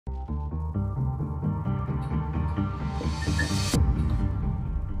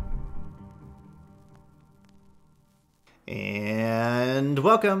And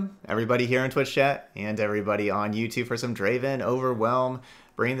welcome everybody here in Twitch chat and everybody on YouTube for some Draven Overwhelm.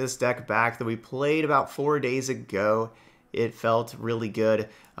 Bringing this deck back that we played about 4 days ago. It felt really good.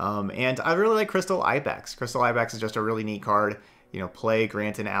 And I really like Crystal Ibex. Crystal Ibex is just a really neat card. You know, play,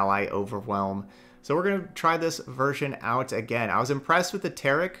 grant an ally, overwhelm. So we're going to try this version out again. I was impressed with the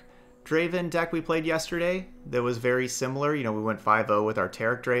Taric Draven deck we played yesterday. That was very similar. You know, we went 5-0 with our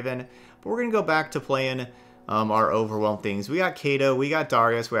Taric Draven. But we're going to go back to playing our overwhelm things. We got Kato, we got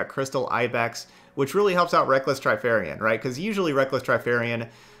Darius, we got Crystal Ibex, which really helps out Reckless Trifarian, right? Because usually Reckless Trifarian,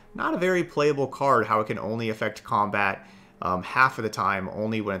 not a very playable card, how it can only affect combat half of the time,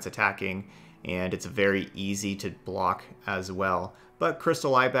 only when it's attacking, and it's very easy to block as well. But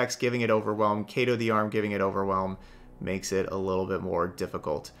Crystal Ibex giving it overwhelm, Kato the Arm giving it overwhelm, makes it a little bit more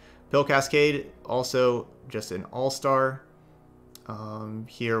difficult. Pill Cascade, also just an all-star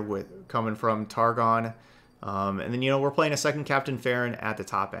here with coming from Targon. And then, you know, we're playing a second Captain Farron at the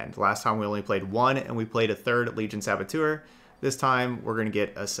top end. Last time we only played one, and we played a third Legion Saboteur. This time, we're going to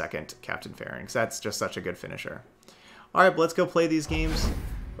get a second Captain Farron, because that's just such a good finisher. All right, but let's go play these games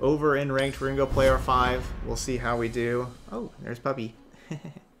over in ranked. We're going to go play our 5. We'll see how we do. Oh, there's Puppy.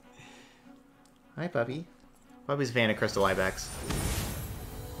 Hi, Puppy. Puppy's a fan of Crystal Ibex.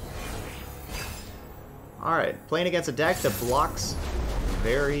 All right, playing against a deck that blocks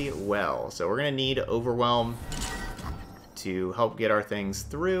very well. So we're going to need Overwhelm to help get our things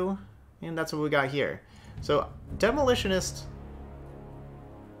through. And that's what we got here. So Demolitionist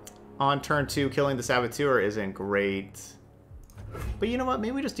on turn 2 killing the Saboteur isn't great. But you know what?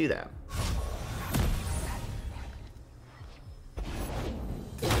 Maybe we just do that.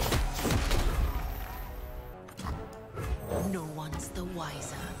 No one's the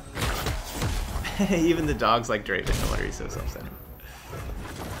wiser. Even the dogs like Draven. No wonder he's so self-centered.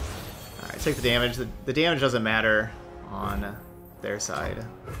 Alright, take the damage. The damage doesn't matter on their side.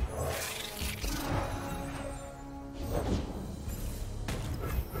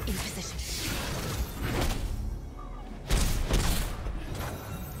 In position.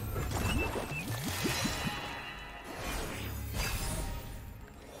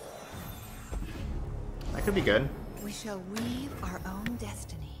 That could be good. We shall weave our own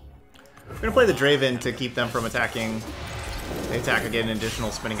destiny. We're going to play the Draven to keep them from attacking. They attack again an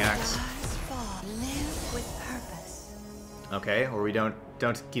additional Spinning Axe. Live with purpose. Okay, or we don't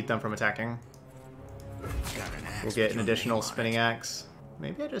keep them from attacking. We'll get an additional Spinning Axe.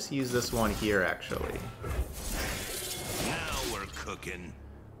 Maybe I just use this one here, actually. Now we're cooking.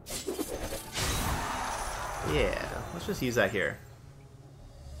 Yeah, let's just use that here.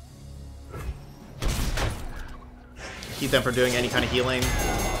 Keep them from doing any kind of healing.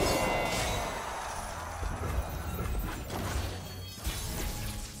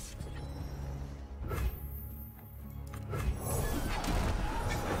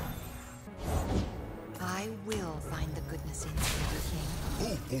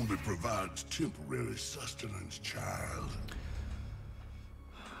 Only provides temporary sustenance, child.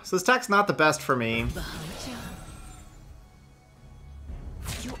 So this deck's not the best for me.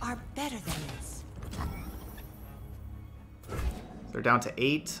 You are better than this. They're down to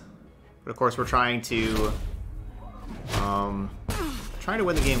 8. But of course we're trying to win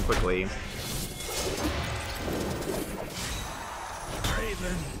the game quickly.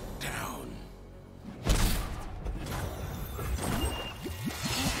 Draven down.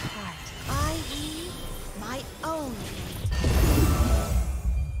 My own.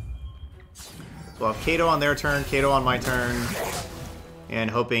 So we'll have Kato on their turn, Kato on my turn, and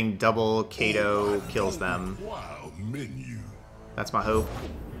hoping double Kato kills them. Wow, menu. That's my hope.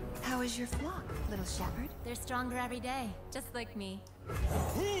 How is your flock, little shepherd? They're stronger every day, just like me.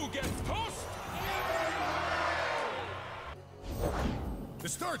 Who gets tossed? The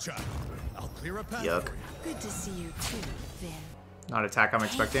Star Child. I'll clear a path. Yuck. Good to see you too, Vin. Not attack I'm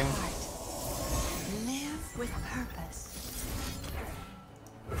expecting. Live with purpose.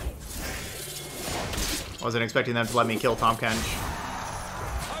 Wasn't expecting them to let me kill Tom Kench.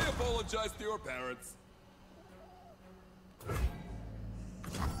 I apologize to your parents.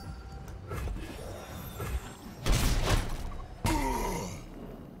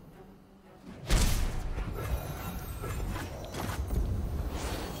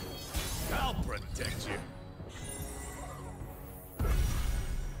 I'll protect you.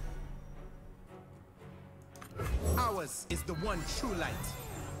 Ours is the one true light.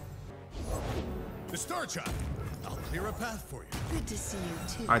 The Star Child. I'll clear a path for you. Good to see you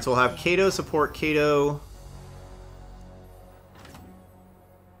too. Alright, so we'll have Kato support Kato.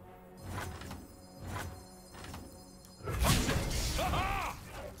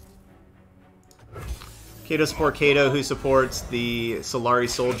 Kato support Kato, who supports the Solari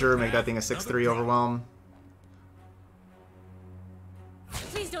Soldier. Make that thing a 6/3 overwhelm.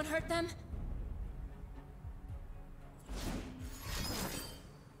 Please don't hurt them.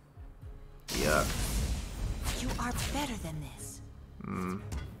 Yeah. You are better than this.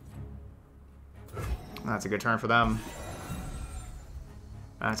 That's a good turn for them.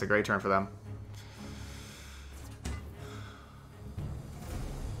 That's a great turn for them.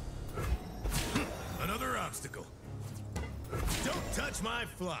 Another obstacle. Don't touch my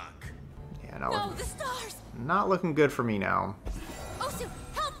flock. Yeah, No, the stars! not looking good for me now. Osu,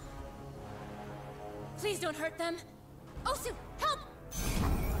 help! Please don't hurt them. Osu, help!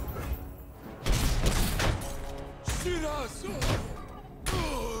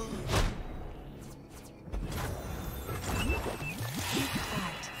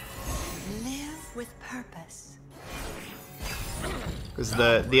 Heart. Live with purpose. Because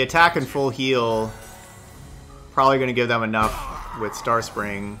the attack and full heal probably going to give them enough with Star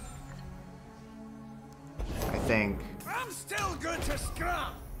Spring. I think. I'm still good to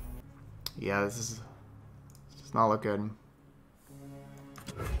scrap. Yeah, this does not look good.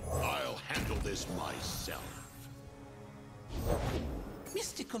 I'll handle this myself.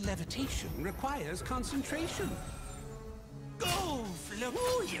 Mystical levitation requires concentration. Go,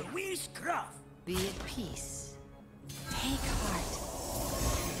 Flamu, you wee scruff. Be at peace. Take heart.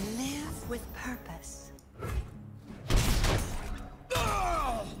 Live with purpose.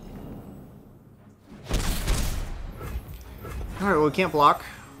 Alright, well, we can't block.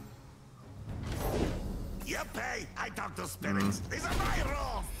 Yippee! I talk to spirits. These are my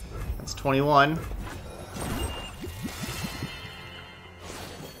rules. That's 21.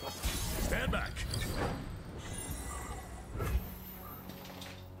 Stand back.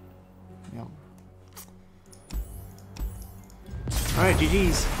 Yep. Alright,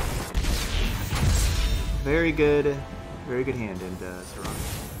 GG's. Very good hand in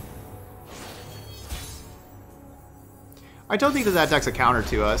Sarang. I don't think that deck's a counter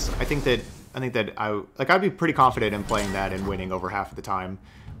to us. I think that I'd be pretty confident in playing that and winning over half of the time,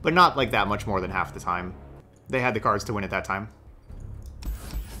 but not like that much more than half the time. They had the cards to win at that time.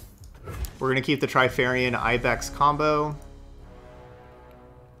 We're gonna keep the Trifarian Ibex combo.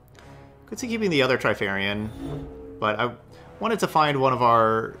 Could see keeping the other Trifarian, but I wanted to find one of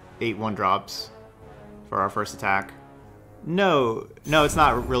our 8/1 drops for our first attack. No, it's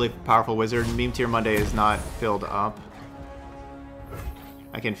not really powerful wizard. Meme Tier Monday is not filled up.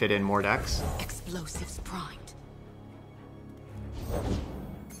 I can fit in more decks. Explosives primed.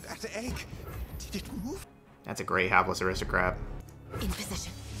 That egg, did it move? That's a great hapless aristocrat. In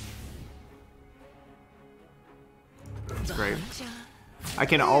position. That's great. I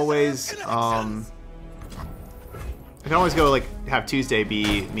can always go like have Tuesday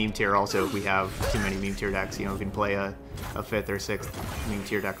be meme tier also if we have too many meme tier decks. You know, we can play a 5th or 6th meme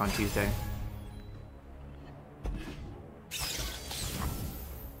tier deck on Tuesday.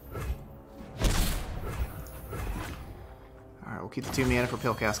 Alright, we'll keep the 2 mana for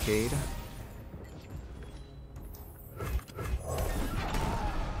Pale Cascade.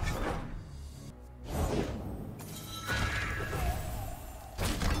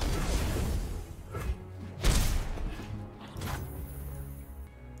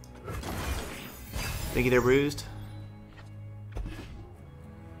 Thank you there, Bruised.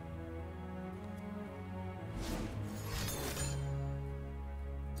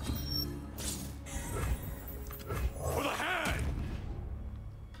 For the hand.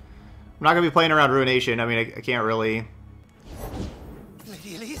 I'm not going to be playing around Ruination. I mean, I can't really...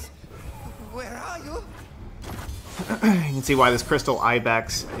 Lady Elise, where are you? You can see why this Crystal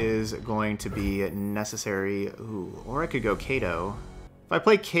Ibex is going to be necessary. Ooh, or I could go Kato. If I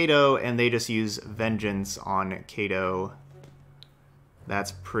play Kato and they just use Vengeance on Kato,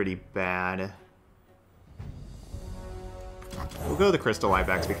 that's pretty bad. We'll go the Crystal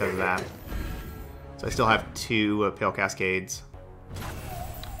Ibex because of that. So I still have 2 Pale Cascades.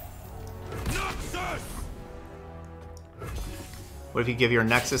 Noxus! What if you give your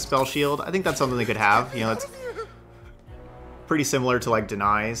Nexus Spell Shield? I think that's something they could have. You know, it's pretty similar to like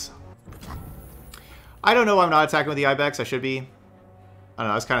Denies. I don't know why I'm not attacking with the Ibex. I should be. I don't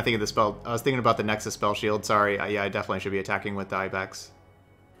know, I was kind of thinking of the spell. I was thinking about the Nexus Spell Shield. Sorry. Yeah, I definitely should be attacking with the Ibex.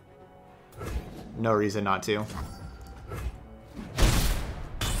 No reason not to.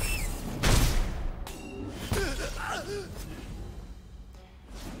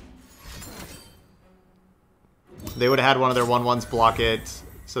 They would have had one of their 1/1s block it,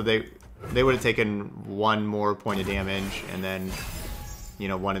 so they would have taken 1 more point of damage, and then, you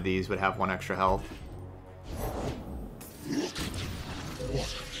know, one of these would have 1 extra health.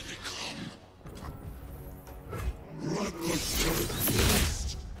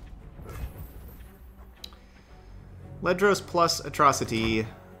 Ledros plus Atrocity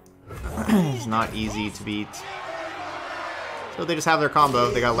is not easy to beat. So they just have their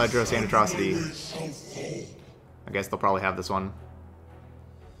combo. They got Ledros and Atrocity. I guess they'll probably have this one.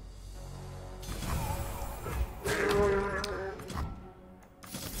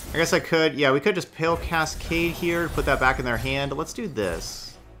 I guess I could, yeah, we could just Pale Cascade here, put that back in their hand. Let's do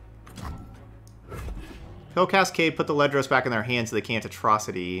this. Pale Cascade, put the Ledros back in their hand so they can't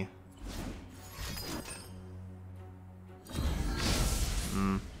Atrocity.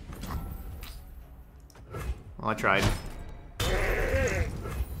 Well, I tried.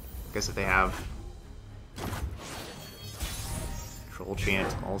 Guess if they have Troll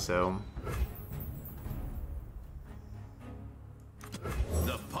Chant also.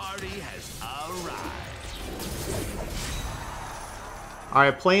 The party has arrived.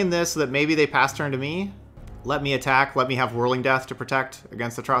 Alright, playing this so that maybe they pass turn to me. Let me attack, let me have Whirling Death to protect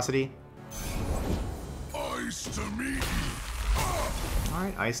against Atrocity. Ice to meet you.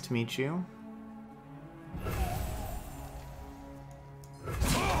 Alright, Ice to meet you.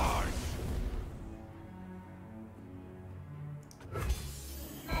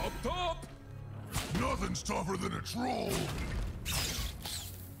 Up top! Nothing's tougher than a troll.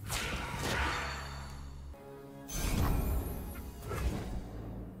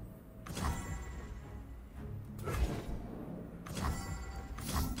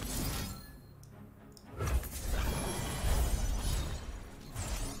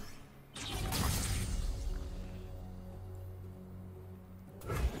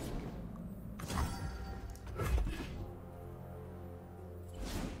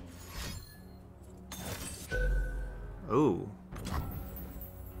 Ooh.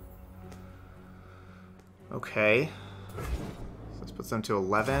 Okay. So let's put them to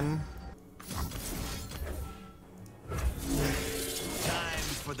 11. Time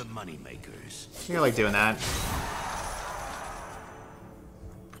for the moneymakers. I think I like doing that.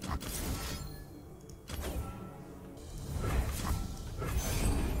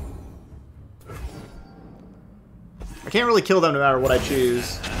 I can't really kill them no matter what I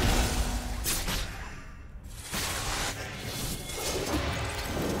choose.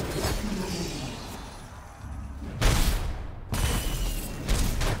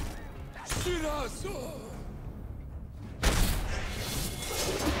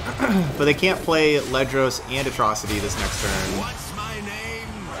 But they can't play Ledros and Atrocity this next turn. What's my name?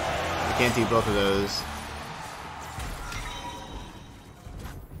 They can't do both of those.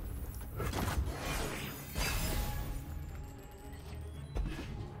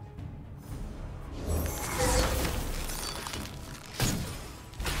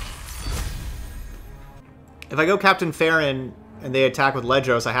 If I go Captain Farron and they attack with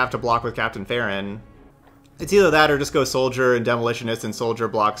Ledros, I have to block with Captain Farron. It's either that or just go Soldier and Demolitionist and Soldier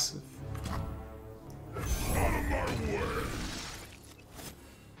blocks.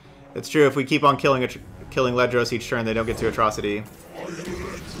 It's true, if we keep on killing Ledros each turn, they don't get to Atrocity.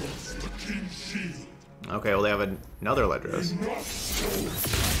 Okay, well they have another Ledros.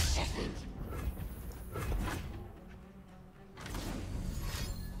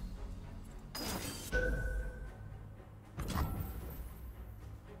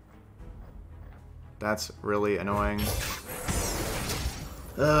 That's really annoying.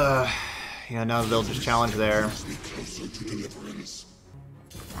 Yeah, now they'll just challenge there.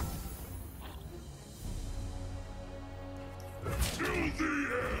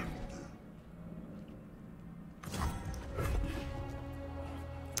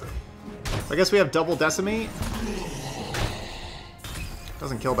 I guess we have double Decimate.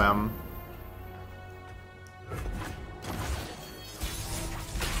 Doesn't kill them.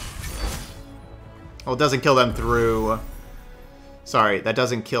 Well, it doesn't kill them through... Sorry, that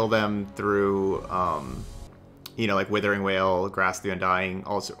doesn't kill them through, you know, like Withering Wail, Grasp the Undying,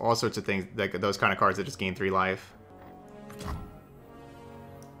 all sorts of things, like those kind of cards that just gain 3 life.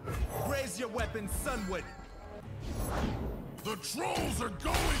 Raise your weapon, Sunwood. The trolls are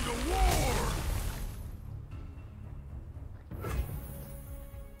going to war!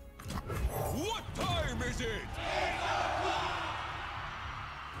 What time is it?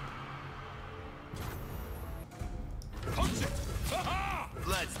 Punch it!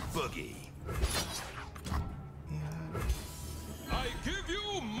 Let's boogie. I give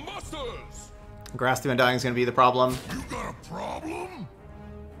you musters! Grasp the Undying is going to be the problem. You got a problem?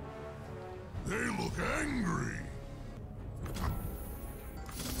 They look angry.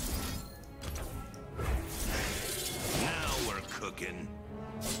 Now we're cooking.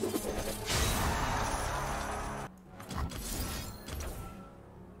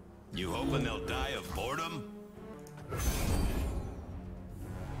 You hoping they'll die of boredom?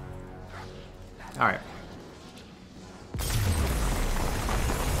 Alright.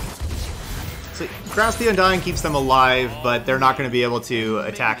 So, Grasp the Undying keeps them alive, but they're not going to be able to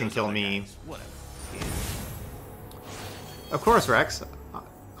attack and kill me. Of course, Rex.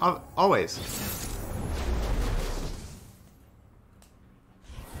 Always.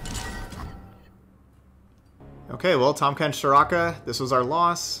 Okay, well, Tahm Kench Soraka, this was our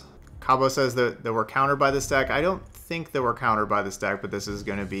loss. Cabo says that we're countered by this deck. I don't think that we're countered by this deck, but this is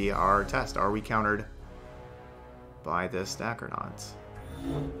going to be our test. Are we countered by this deck or not?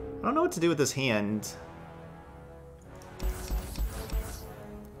 I don't know what to do with this hand.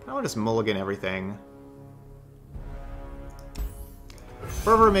 I want to just mulligan everything.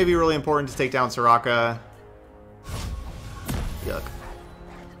 Fervor may be really important to take down Soraka. Yuck.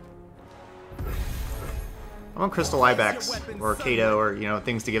 I want Crystal Ibex or Kato or, you know,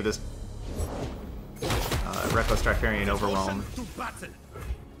 things to give this Reckless Trifarian Overwhelm.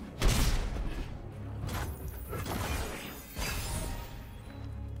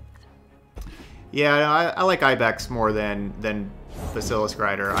 Yeah, I like Ibex more than Basilisk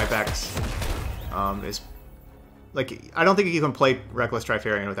Rider. Ibex is like, I don't think you can play Reckless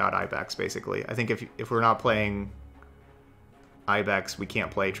Trifarian without Ibex. Basically, I think if we're not playing Ibex, we can't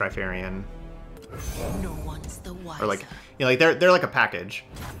play Trifarian. No one's the wiser. Or like, you know, like they're like a package.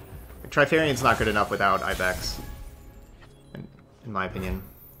 Like, Trifarian's not good enough without Ibex, in my opinion.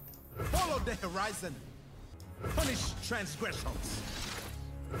 Follow the horizon. Punish transgressions.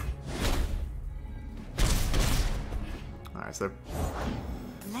 Alright, so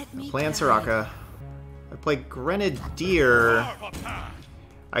Let me playing guide. Soraka. I play Grenadier.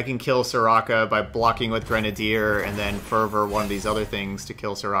 I can kill Soraka by blocking with Grenadier and then Fervor one of these other things to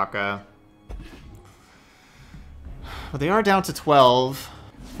kill Soraka. But they are down to 12.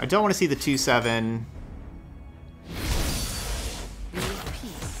 I don't want to see the 2-7.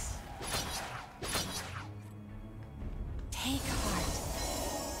 Peace. Take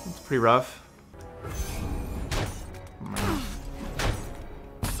heart. It's pretty rough.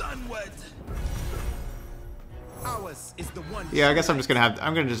 Sunward. Ours is the one. Yeah, I guess I'm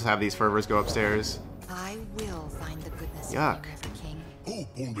gonna just have these Fervors go upstairs. I will find the goodness Yuck. of you, River King. Hope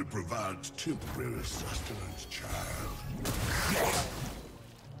only provides temporary sustenance, child.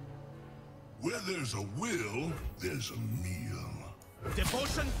 Where there's a will, there's a meal.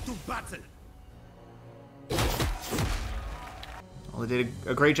 Devotion to battle. Well, they did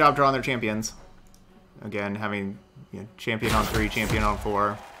a great job drawing their champions. Again, having, you know, champion on 3, champion on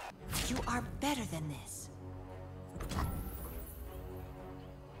 4. You are better than this.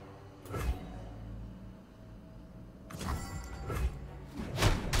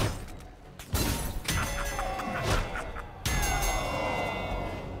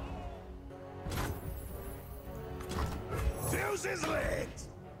 Fuse is lit.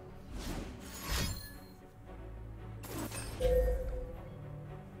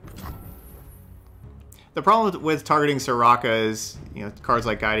 The problem with targeting Soraka is, you know, cards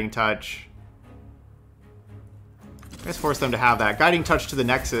like Guiding Touch. I guess force them to have that. Guiding Touch to the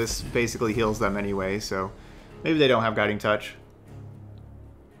Nexus basically heals them anyway, so maybe they don't have Guiding Touch.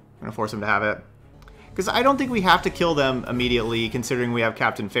 I'm gonna force them to have it. Because I don't think we have to kill them immediately, considering we have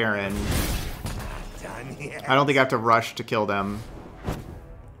Captain Farron. I don't think I have to rush to kill them.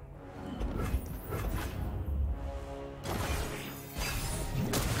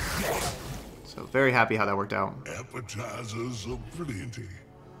 So very happy how that worked out. Appetizers are plenty.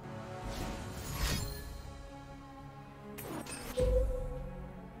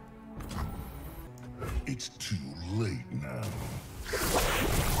 It's too late now.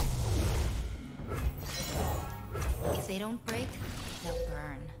 If they don't break, they'll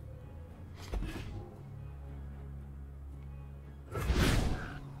burn.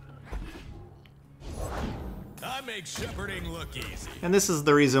 I make shepherding look easy. And this is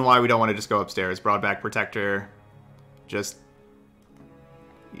the reason why we don't want to just go upstairs. Broadback Protector. Just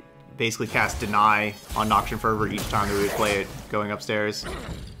basically cast Deny on Noxian Fervor each time that we would play it going upstairs.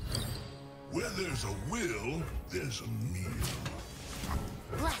 Where there's a will, there's a meal.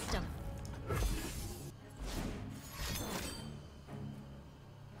 Blast him.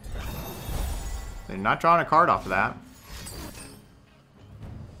 They're not drawing a card off of that.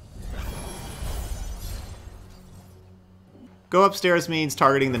 Go upstairs means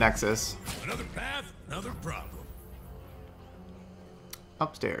targeting the Nexus. Another path, another problem.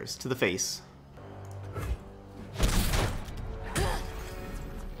 Upstairs, to the face.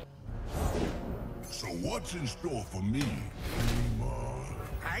 So what's in store for me?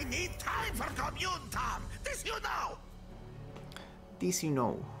 I need time for commune, Tom. This you know. This you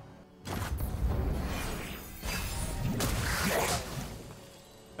know.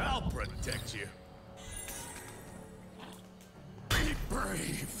 I'll protect you.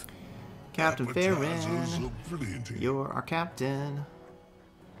 brave. Captain Appetizers Farron, aplenty. you're our captain.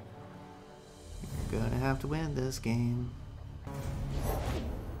 You're gonna have to win this game.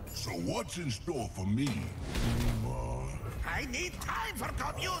 So what's in store for me? I need time for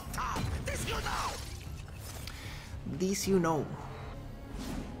commune, Tom. This you know. This you know.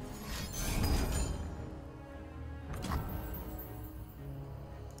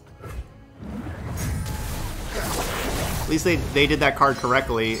 At least they did that card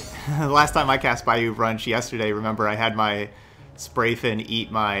correctly. The last time I cast Bayou Brunch yesterday, remember I had my Spray Fin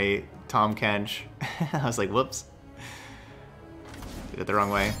eat my Tom Kench. I was like, whoops. Did it the wrong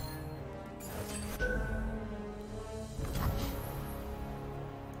way.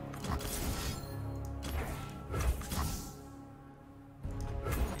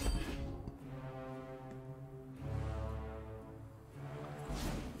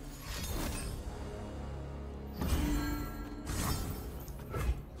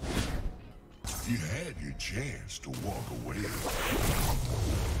 You had your chance to walk away.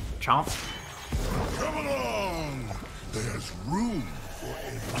 Chomp. Come along! There's room for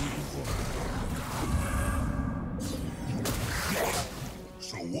everyone.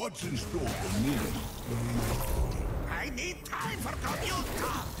 So what's in store for me? I need time for commune,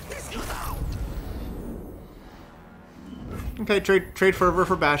 Tom. This you know. Okay, trade Fervor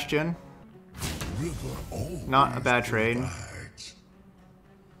for Bastion. River always Not a bad trade. provides.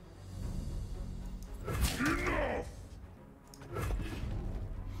 Enough!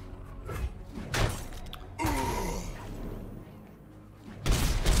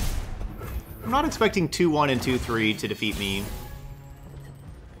 I'm not expecting 2-1 and 2-3 to defeat me.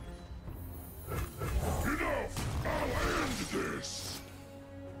 Enough! I'll end this!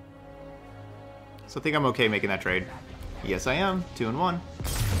 So I think I'm okay making that trade. Yes, I am. 2-1.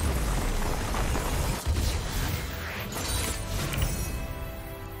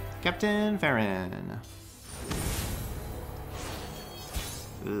 Captain Farron.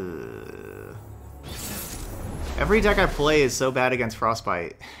 Ugh. Every deck I play is so bad against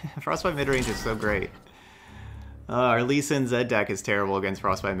Frostbite. Frostbite midrange is so great. Our Lee Sin Zed deck is terrible against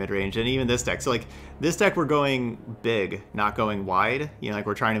Frostbite midrange, and even this deck. So like, this deck we're going big, not going wide. You know, like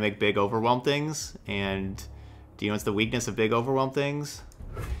we're trying to make big overwhelm things, and do you know what's the weakness of big overwhelm things?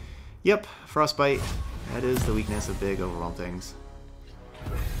 Yep, Frostbite. That is the weakness of big overwhelm things.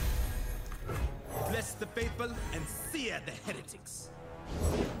 Bless the faithful and sear the heretics.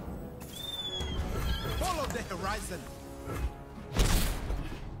 Follow the horizon.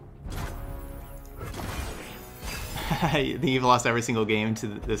 I think you've lost every single game to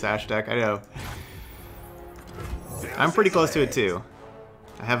this Ashe deck. I know. I'm pretty close to it too.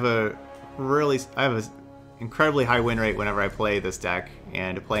 I have an incredibly high win rate whenever I play this deck,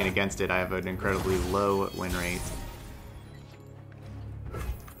 and playing against it, I have an incredibly low win rate.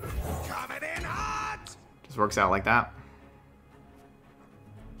 Coming in hot! Just works out like that.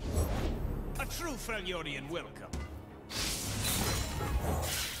 A true Freljordian welcome.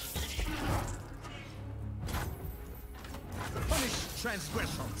 Punish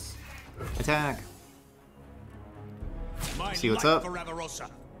transgressions. Attack. My See what's life up. for Avarosa.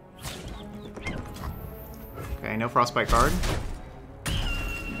 Okay, no Frostbite card.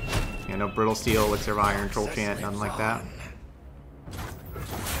 Yeah, no Brittle Steel, Elixir of Iron, Troll Chant, nothing like that.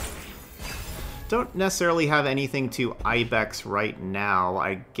 Don't necessarily have anything to Ibex right now.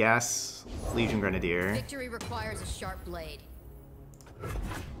 I guess Legion Grenadier. Victory requires a sharp blade.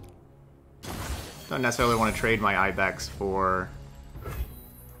 Don't necessarily want to trade my Ibex for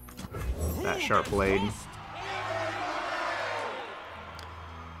that sharp blade.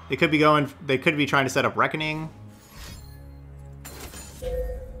 They could be trying to set up Reckoning.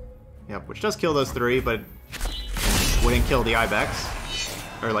 Yep, which does kill those three, but wouldn't kill the Ibex.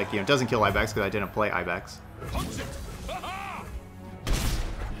 Or like, you know, doesn't kill Ibex because I didn't play Ibex. Alright,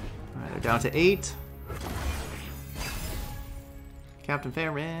 they're down to 8. Captain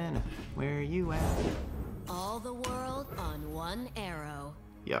Farron, where are you at? All the world on one arrow.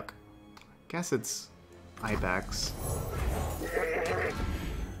 Yuck. Guess it's Ibex.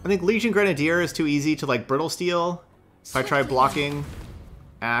 I think Legion Grenadier is too easy to like Brittle Steel. If I try blocking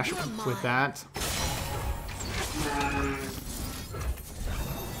Ashe with that.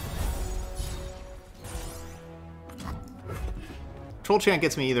 Troll Chant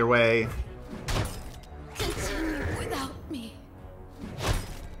gets me either way. Continue without me.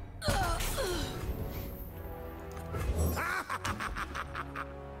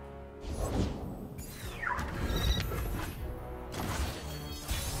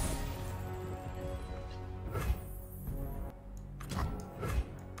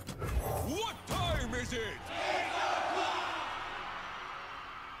 What time is it?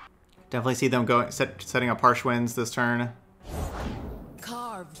 Definitely see them going setting up harsh winds this turn.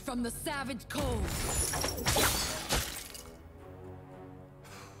 Carved from the savage cold.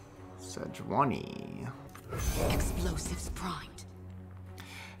 Sejuani. Explosives primed.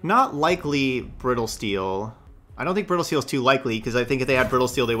 Not likely Brittle Steel. I don't think Brittle Steel is too likely, because I think if they had Brittle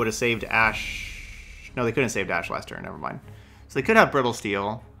Steel, they would have saved Ash. No, they couldn't have saved Ash last turn. Never mind. So they could have Brittle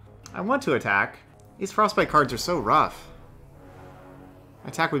Steel. I want to attack. These Frostbite cards are so rough.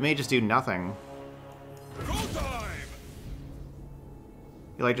 Attack, we may just do nothing. Go time!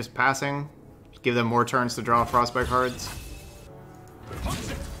 You like just passing? Just give them more turns to draw Frostbite cards? I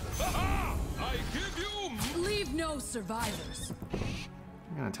give you... Leave no survivors.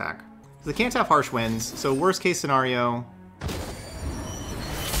 I'm gonna attack. They can't have harsh winds, so worst case scenario...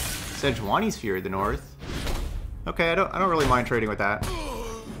 Sejuani's Fury of the North. Okay, I don't really mind trading with that.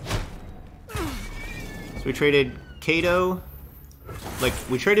 So we traded Kato. Like,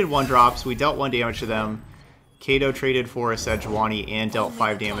 we traded 1-drops, we dealt 1 damage to them. Kato traded for a Sejuani and dealt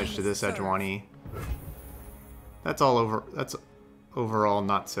 5 damage to this Sejuani. That's all over. That's overall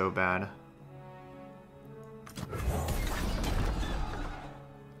not so bad.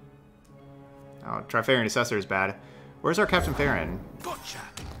 Oh, Trifarian Assessor is bad. Where's our Captain Farron? Gotcha!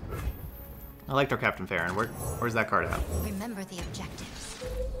 I liked our Captain Farron. Where's that card at? Remember the objectives.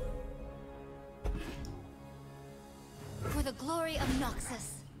 For the glory of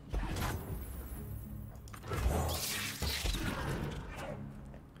Noxus.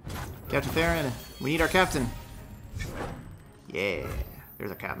 Captain Farron, we need our captain. Yeah,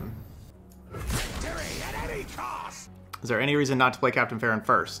 there's our captain. At any cost! Is there any reason not to play Captain Farron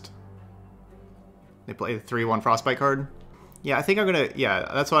first? They play the 3/1 Frostbite card? Yeah, I think I'm gonna, yeah,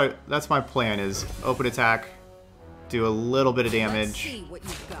 that's my plan is open attack, do a little bit of Let's damage, see what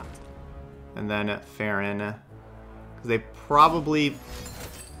you've got. and then Farron. Because they probably,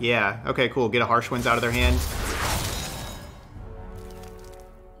 yeah, okay, cool, get a Harsh Winds out of their hand.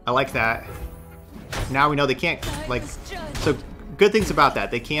 I like that. Now we know they can't, like, so good things about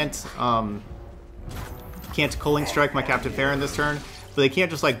that. They can't Culling Strike my Captain Farron this turn, but they can't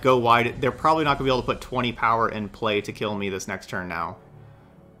just, like, go wide. They're probably not going to be able to put 20 power in play to kill me this next turn now.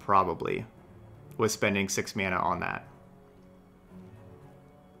 Probably. With spending 6 mana on that.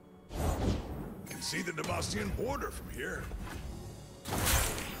 Can see the Demacian border from here.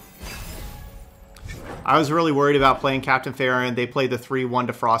 I was really worried about playing Captain Farron. They played the 3/1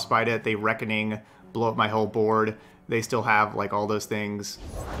 to Frostbite it. They Reckoning, blow up my whole board. They still have, like, all those things.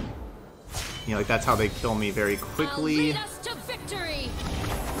 You know, like, that's how they kill me very quickly. Lead us to victory.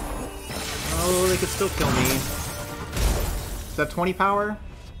 Oh, they could still kill me. Is that 20 power?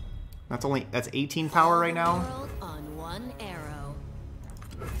 That's 18 power right now? World on one arrow.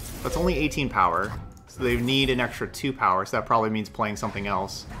 That's only 18 power. So they need an extra 2 power, so that probably means playing something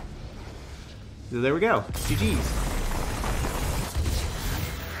else. So there we go. GG's.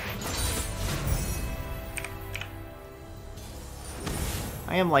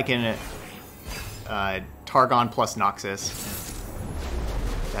 I am liking it. Targon plus Noxus.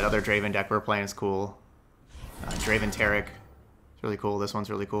 That other Draven deck we're playing is cool. Draven Tarek. It's really cool. This one's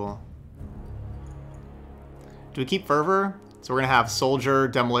really cool. Do we keep Fervor? So we're going to have Soldier,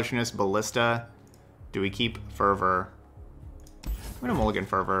 Demolitionist, Ballista. Do we keep Fervor? I'm going to mulligan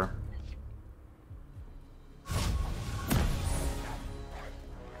Fervor.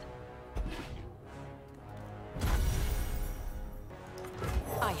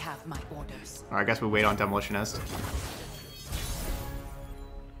 I have my orders. Alright, I guess we wait on Demolitionist.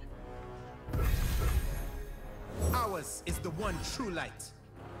 Ours is the one true light.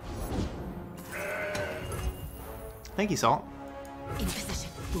 Thank you, Salt. In position.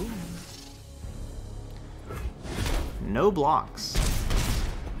 Boom. No blocks.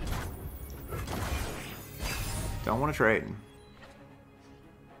 Don't want to trade.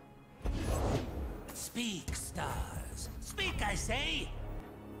 Speak, stars. Speak, I say.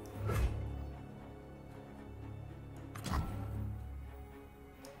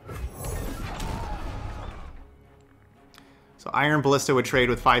 So Iron Ballista would trade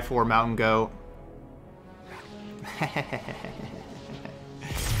with 5/4 Mountain Goat.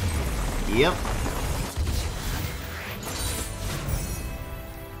 Yep.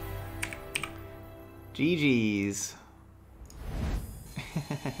 GG's.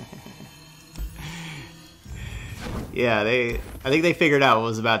 Yeah, I think they figured out what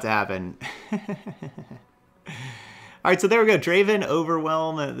was about to happen. Alright, so there we go. Draven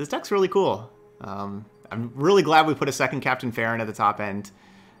Overwhelm. This deck's really cool. I'm really glad we put a second Captain Farron at the top end,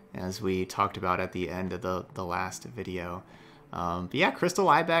 as we talked about at the end of the last video. But yeah, Crystal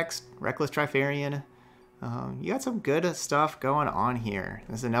Ibex, Reckless Trifarian. you got some good stuff going on here.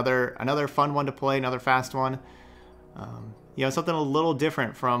 This is another fun one to play, another fast one. You know, something a little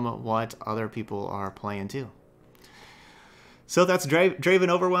different from what other people are playing too. So that's Draven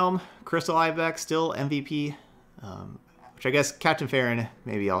Overwhelm, Crystal Ibex still MVP, which I guess Captain Farron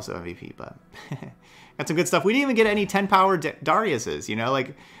maybe also MVP, but got some good stuff. We didn't even get any 10 power Dariuses, you know,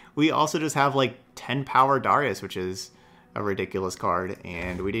 like we also just have like 10 power Darius, which is a ridiculous card,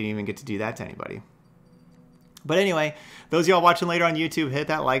 and we didn't even get to do that to anybody. But anyway, those of y'all watching later on YouTube, hit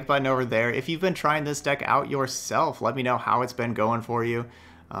that like button over there. If you've been trying this deck out yourself, let me know how it's been going for you.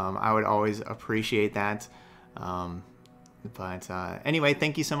 I would always appreciate that. Anyway,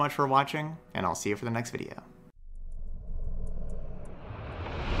 thank you so much for watching, and I'll see you for the next video.